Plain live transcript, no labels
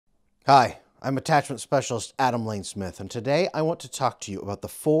Hi, I'm attachment specialist Adam Lane Smith, and today I want to talk to you about the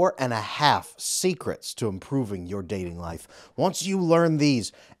 4.5 secrets to improving your dating life. Once you learn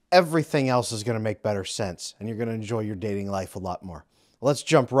these, everything else is going to make better sense, and you're going to enjoy your dating life a lot more. Let's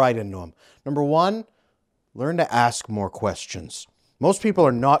jump right into them. Number one, learn to ask more questions. Most people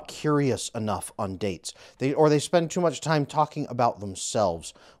are not curious enough on dates, or they spend too much time talking about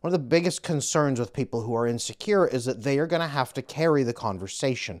themselves. One of the biggest concerns with people who are insecure is that they are going to have to carry the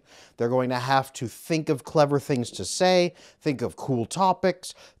conversation. They're going to have to think of clever things to say, think of cool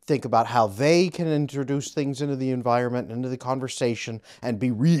topics, think about how they can introduce things into the environment, into the conversation, and be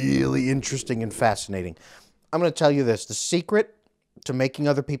really interesting and fascinating. I'm going to tell you this, the secret to making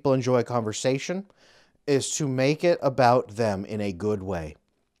other people enjoy a conversation is to make it about them in a good way.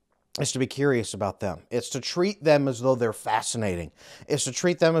 It's to be curious about them. It's to treat them as though they're fascinating. It's to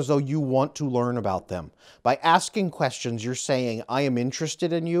treat them as though you want to learn about them. By asking questions, you're saying, I am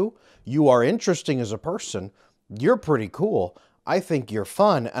interested in you. You are interesting as a person. You're pretty cool. I think you're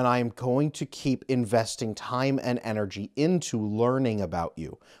fun, and I am going to keep investing time and energy into learning about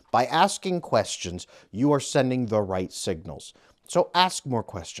you. By asking questions, you are sending the right signals. So ask more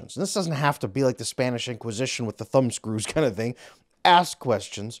questions. And this doesn't have to be like the Spanish Inquisition with the thumb screws kind of thing. Ask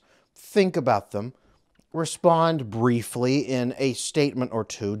questions, think about them, respond briefly in a statement or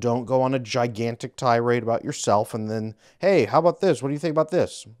two. Don't go on a gigantic tirade about yourself and then, hey, how about this? What do you think about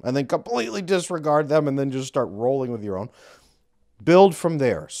this? And then completely disregard them and then just start rolling with your own. Build from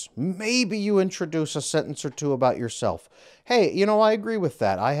theirs. Maybe you introduce a sentence or two about yourself. Hey, you know, I agree with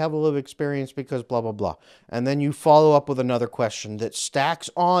that. I have a lived experience because blah, blah, blah. And then you follow up with another question that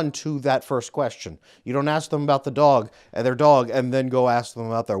stacks on to that first question. You don't ask them about the dog and their dog and then go ask them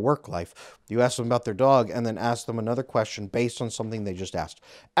about their work life. You ask them about their dog and then ask them another question based on something they just asked.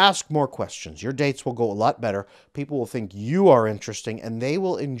 Ask more questions. Your dates will go a lot better. People will think you are interesting and they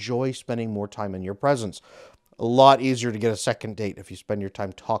will enjoy spending more time in your presence. A lot easier to get a second date if you spend your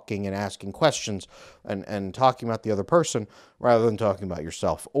time talking and asking questions and talking about the other person rather than talking about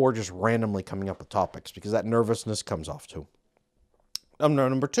yourself or just randomly coming up with topics because that nervousness comes off too.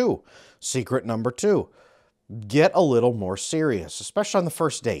 Number two, secret number two, get a little more serious, especially on the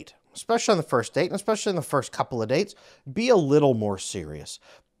first date. Especially on the first date and especially in the first couple of dates, be a little more serious.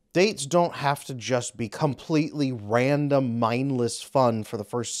 Dates don't have to just be completely random, mindless fun for the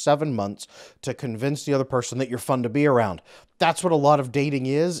first 7 months to convince the other person that you're fun to be around. That's what a lot of dating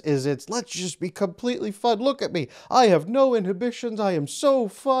is it's let's just be completely fun. Look at me. I have no inhibitions. I am so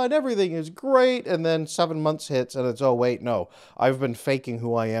fun. Everything is great. And then 7 months hits and it's, oh, wait, no. I've been faking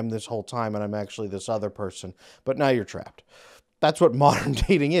who I am this whole time and I'm actually this other person. But now you're trapped. That's what modern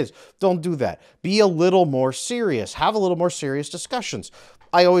dating is. Don't do that. Be a little more serious. Have a little more serious discussions.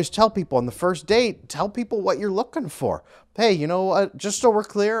 I always tell people on the first date, tell people what you're looking for. Hey, you know, just so we're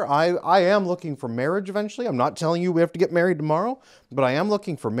clear, I am looking for marriage eventually. I'm not telling you we have to get married tomorrow, but I am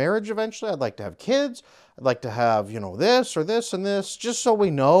looking for marriage eventually. I'd like to have kids. I'd like to have, you know, this or this and this, just so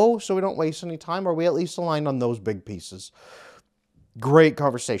we know, so we don't waste any time, or we at least align on those big pieces. Great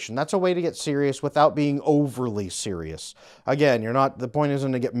conversation. That's a way to get serious without being overly serious. Again, the point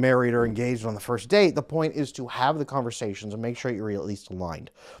isn't to get married or engaged on the first date. The point is to have the conversations and make sure you're at least aligned.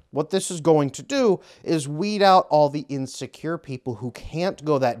 What this is going to do is weed out all the insecure people who can't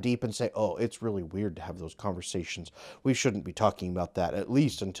go that deep and say, oh, it's really weird to have those conversations. We shouldn't be talking about that at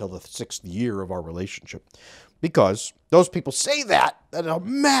least until the 6th year of our relationship. Because those people say that a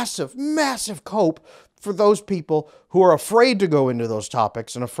massive, massive cope for those people who are afraid to go into those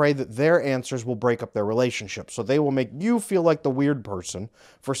topics and afraid that their answers will break up their relationship. So they will make you feel like the weird person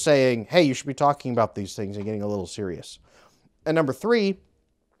for saying, hey, you should be talking about these things and getting a little serious. And number three,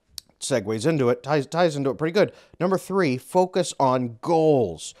 segues into it, ties into it pretty good. Number three, focus on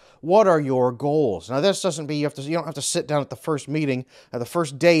goals. What are your goals? Now, this doesn't be, you don't have to sit down at the first meeting, at the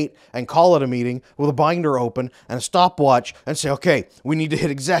first date, and call it a meeting with a binder open and a stopwatch and say, okay, we need to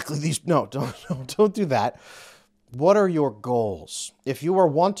hit exactly these. No, don't do that. What are your goals? If you are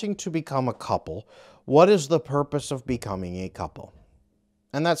wanting to become a couple, what is the purpose of becoming a couple?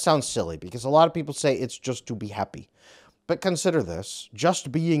 And that sounds silly because a lot of people say it's just to be happy. But consider this,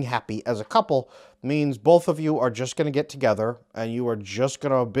 just being happy as a couple means both of you are just going to get together and you are just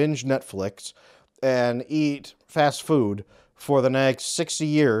going to binge Netflix and eat fast food for the next 60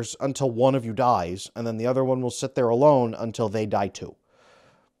 years until one of you dies, and then the other one will sit there alone until they die too.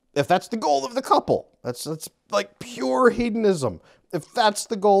 If that's the goal of the couple, that's like pure hedonism. If that's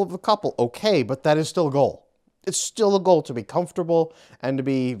the goal of the couple, okay, but that is still a goal. It's still a goal to be comfortable and to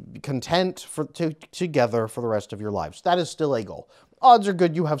be content together for the rest of your lives. That is still a goal. Odds are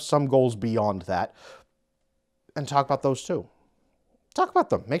good you have some goals beyond that. And talk about those too. Talk about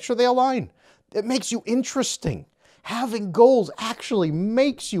them. Make sure they align. It makes you interesting. Having goals actually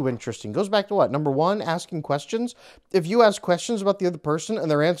makes you interesting. Goes back to what? Number one, asking questions. If you ask questions about the other person and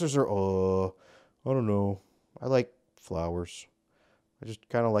their answers are, I don't know. I like flowers. I just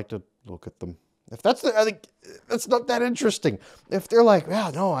kind of like to look at them. If that's I think that's not that interesting. If they're like, yeah,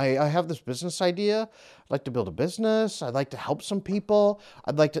 no, I have this business idea. I'd like to build a business. I'd like to help some people.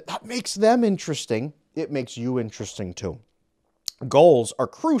 That makes them interesting. It makes you interesting too. Goals are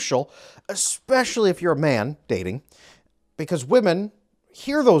crucial, especially if you're a man dating, because women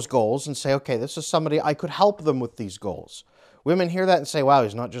hear those goals and say, okay, this is somebody I could help them with these goals. Women hear that and say, wow,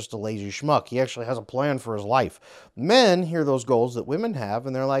 he's not just a lazy schmuck. He actually has a plan for his life. Men hear those goals that women have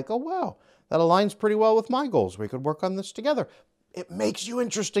and they're like, oh, wow, that aligns pretty well with my goals. We could work on this together. It makes you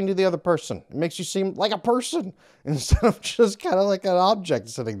interesting to the other person. It makes you seem like a person instead of just kind of like an object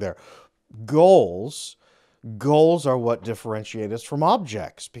sitting there. Goals are what differentiate us from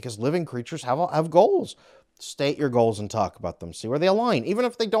objects because living creatures have goals. State your goals and talk about them. See where they align. Even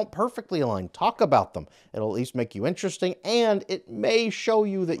if they don't perfectly align, talk about them. It'll at least make you interesting, and it may show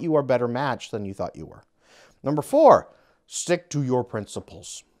you that you are better matched than you thought you were. Number 4, stick to your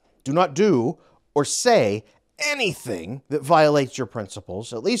principles. Do not do or say anything that violates your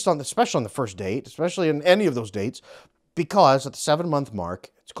principles, at least especially on the first date, especially in any of those dates, because at the 7-month mark,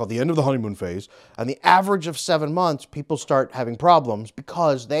 it's called the end of the honeymoon phase, and the average of 7 months, people start having problems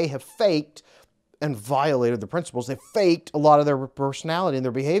because they have faked and violated the principles. They faked a lot of their personality and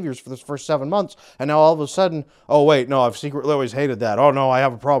their behaviors for this first 7 months. And now all of a sudden, oh, wait, no, I've secretly always hated that. Oh, no, I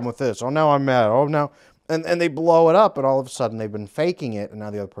have a problem with this. Oh, now I'm mad. Oh, now. And they blow it up, and all of a sudden they've been faking it, and now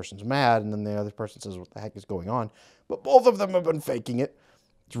the other person's mad, and then the other person says, what the heck is going on? But both of them have been faking it.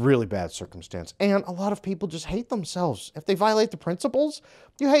 It's a really bad circumstance. And a lot of people just hate themselves. If they violate the principles,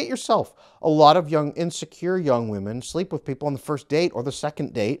 you hate yourself. A lot of insecure young women sleep with people on the first date or the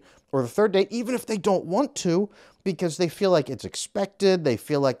second date or the third date, even if they don't want to, because they feel like it's expected. They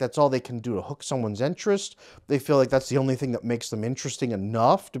feel like that's all they can do to hook someone's interest. They feel like that's the only thing that makes them interesting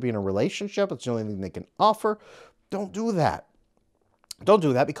enough to be in a relationship. It's the only thing they can offer. Don't do that. Don't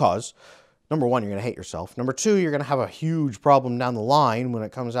do that because, number 1, you're going to hate yourself. Number 2, you're going to have a huge problem down the line when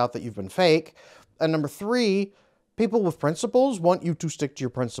it comes out that you've been fake. And number 3, people with principles want you to stick to your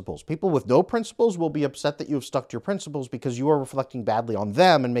principles. People with no principles will be upset that you have stuck to your principles because you are reflecting badly on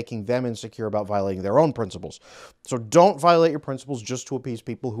them and making them insecure about violating their own principles. So don't violate your principles just to appease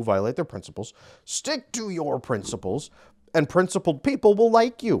people who violate their principles. Stick to your principles, and principled people will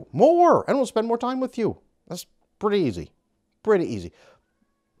like you more and will spend more time with you. That's pretty easy. Pretty easy.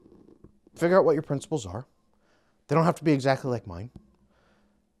 Figure out what your principles are. They don't have to be exactly like mine.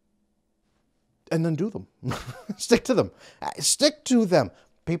 And then do them. Stick to them. Stick to them.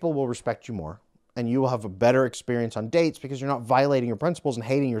 People will respect you more. And you will have a better experience on dates because you're not violating your principles and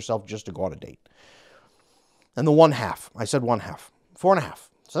hating yourself just to go on a date. And the 1/2. I said 1/2. 4.5.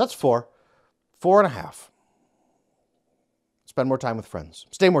 So that's 4. 4.5. Spend more time with friends.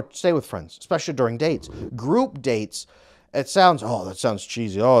 Stay with friends, especially during dates. Group dates. That sounds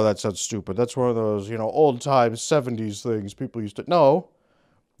cheesy. Oh, that sounds stupid. That's one of those, old time 70s things people used to. No.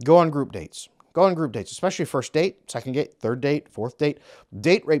 Go on group dates. Go on group dates, especially first date, second date, third date, fourth date.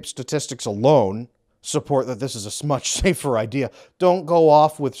 Date rape statistics alone support that this is a much safer idea. Don't go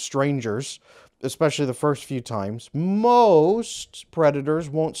off with strangers, especially the first few times. Most predators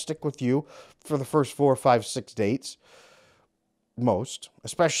won't stick with you for the first 4, 5, 6 dates. Most,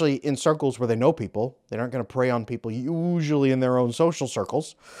 especially in circles where they know people. They aren't going to prey on people, usually in their own social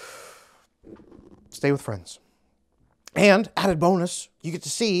circles. Stay with friends. And, added bonus, you get to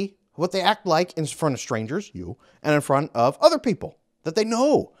see what they act like in front of strangers, you, and in front of other people that they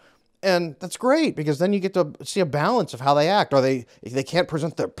know. And that's great, because then you get to see a balance of how they act. They can't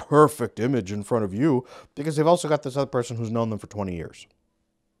present their perfect image in front of you, because they've also got this other person who's known them for 20 years.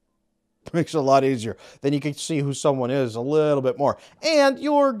 It makes it a lot easier. Then you can see who someone is a little bit more. And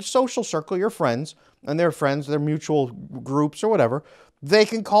your social circle, your friends, and their friends, their mutual groups or whatever, they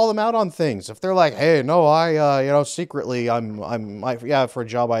can call them out on things. If they're like, hey, no, secretly, for a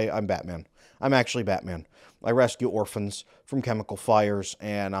job, I'm Batman. I'm actually Batman. I rescue orphans from chemical fires,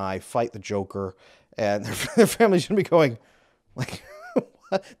 and I fight the Joker, and their family's going to be going, like,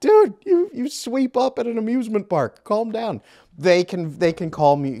 dude, you sweep up at an amusement park. Calm down. They can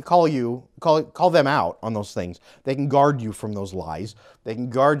call them out on those things. They can guard you from those lies. They can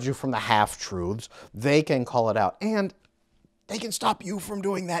guard you from the half-truths. They can call it out. And they can stop you from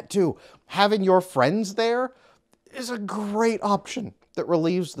doing that too. Having your friends there is a great option that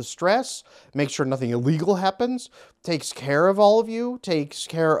relieves the stress, makes sure nothing illegal happens, takes care of all of you, takes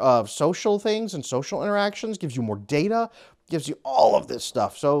care of social things and social interactions, gives you more data, gives you all of this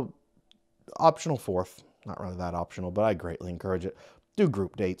stuff. So optional fourth, not really that optional, but I greatly encourage it. Do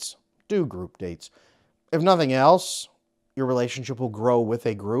group dates. Do group dates. If nothing else, your relationship will grow with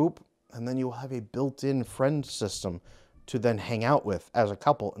a group, and then you'll have a built-in friend system to then hang out with as a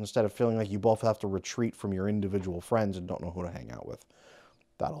couple instead of feeling like you both have to retreat from your individual friends and don't know who to hang out with.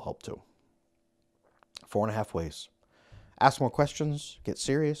 That'll help too. 4.5 ways. Ask more questions, get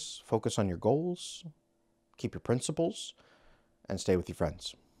serious, focus on your goals, keep your principles, and stay with your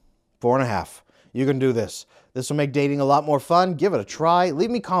friends. 4.5. You can do this. This will make dating a lot more fun. Give it a try. Leave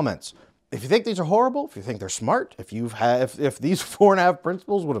me comments. If you think these are horrible, if you think they're smart, if these 4.5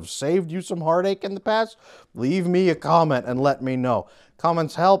 principles would have saved you some heartache in the past, leave me a comment and let me know.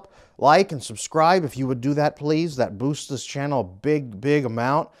 Comments help. Like and subscribe if you would do that, please. That boosts this channel a big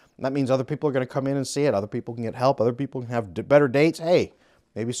amount. That means other people are going to come in and see it. Other people can get help. Other people can have better dates. Hey,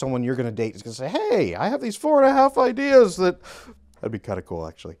 maybe someone you're going to date is going to say, hey, I have these 4.5 ideas that'd be kind of cool,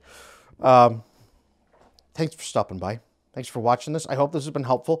 actually. Thanks for stopping by. Thanks for watching this. I hope this has been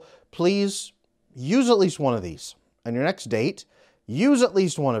helpful. Please use at least one of these. On your next date, use at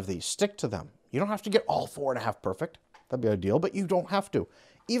least one of these. Stick to them. You don't have to get all 4.5 perfect. That'd be ideal, but you don't have to.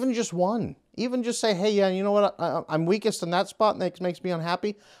 Even just one. Even just say, hey, yeah, you know what? I'm weakest in that spot and that makes me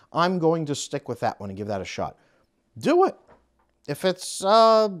unhappy. I'm going to stick with that one and give that a shot. Do it. If it's,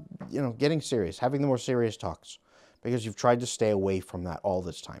 getting serious, having the more serious talks, because you've tried to stay away from that all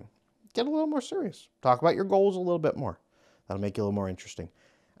this time. Get a little more serious. Talk about your goals a little bit more. That'll make you a little more interesting.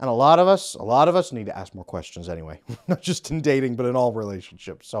 And a lot of us need to ask more questions anyway. Not just in dating, but in all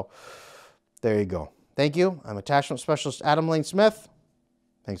relationships. So there you go. Thank you. I'm attachment specialist Adam Lane Smith.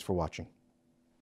 Thanks for watching.